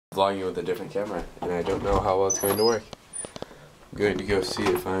Vlogging with a different camera, and I don't know how well it's going to work. I'm going to go see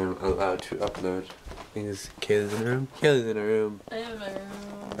if I'm allowed to upload. I think Kaley's in her room. Kaley's in her room. I am in my room.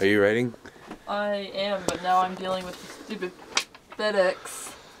 Are you writing? I am, but now I'm dealing with the stupid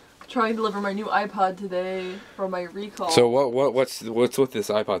FedEx trying to deliver my new iPod today for my recall. So what's with this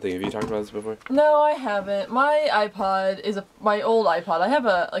iPod thing? Have you talked about this before? No, I haven't. My iPod is my old iPod. I have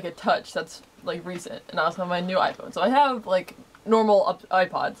a touch that's like recent, and I also have my new iPhone. So I have like normal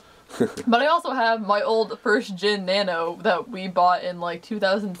iPods. But I also have my old first gen Nano that we bought in like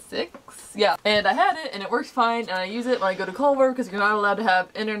 2006. Yeah. And I had it and it works fine, and I use it when I go to Culver because you're not allowed to have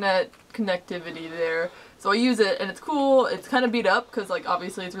internet connectivity there. So I use it and it's cool. It's kind of beat up because like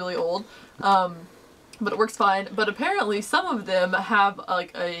obviously it's really old. But it works fine. But apparently some of them have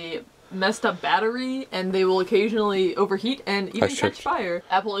like a messed up battery and they will occasionally overheat and even catch fire.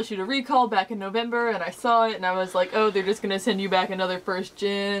 Apple issued a recall back in November and I saw it and I was like, oh, they're just gonna send you back another first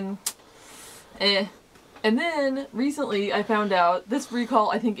gen. And then recently I found out, this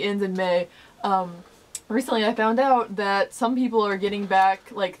recall I think ends in May, recently I found out that some people are getting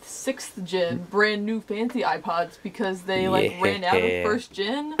back like 6th gen brand new fancy iPods because they like ran out of 1st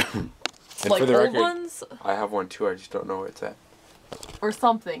gen. Like for the old record, ones. I have one too, I just don't know where it's at. Or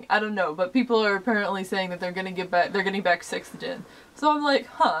something, I don't know, but people are apparently saying that they're getting back 6th gen. So I'm like,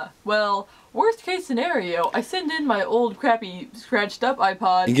 huh, well, worst case scenario, I send in my old crappy scratched up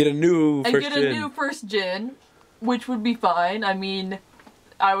iPod and get a new first gen, which would be fine. I mean,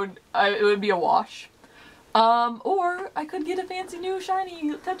 it would be a wash. Or I could get a fancy new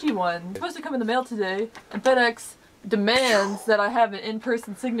shiny touchy one. It's supposed to come in the mail today, and FedEx demands that I have an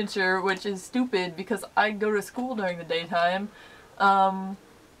in-person signature, which is stupid because I go to school during the daytime. So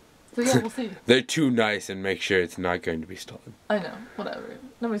yeah, we'll see. They're too nice and make sure it's not going to be stolen. I know, whatever.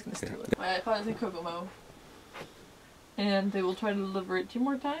 Nobody's gonna steal it. My iPod is in Kokomo. And they will try to deliver it 2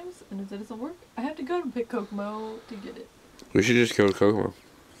 more times, and if that doesn't work, I have to go to pick Kokomo to get it. We should just go to Kokomo.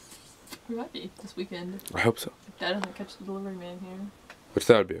 We might be this weekend. I hope so. If Dad doesn't catch the delivery man here. Which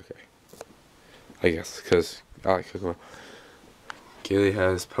that would be okay. I guess, because I like Kokomo. Kaley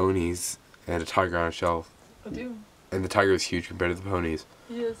has ponies and a tiger on a shelf. I do. And the tiger is huge compared to the ponies.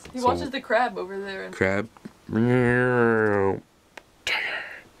 He is. He watches the crab over there. And crab? Tiger.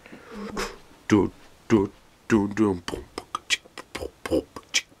 Do, do, do, do.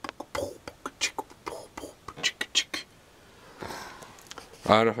 I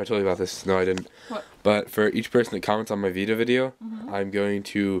don't know if I told you about this. No, I didn't. What? But for each person that comments on my Vita video, I'm going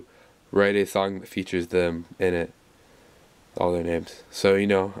to write a song that features them in it. All their names. So, you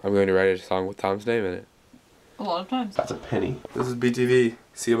know, I'm going to write a song with Tom's name in it. A lot of times. That's a penny. This is BTV.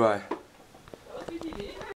 See you, bye.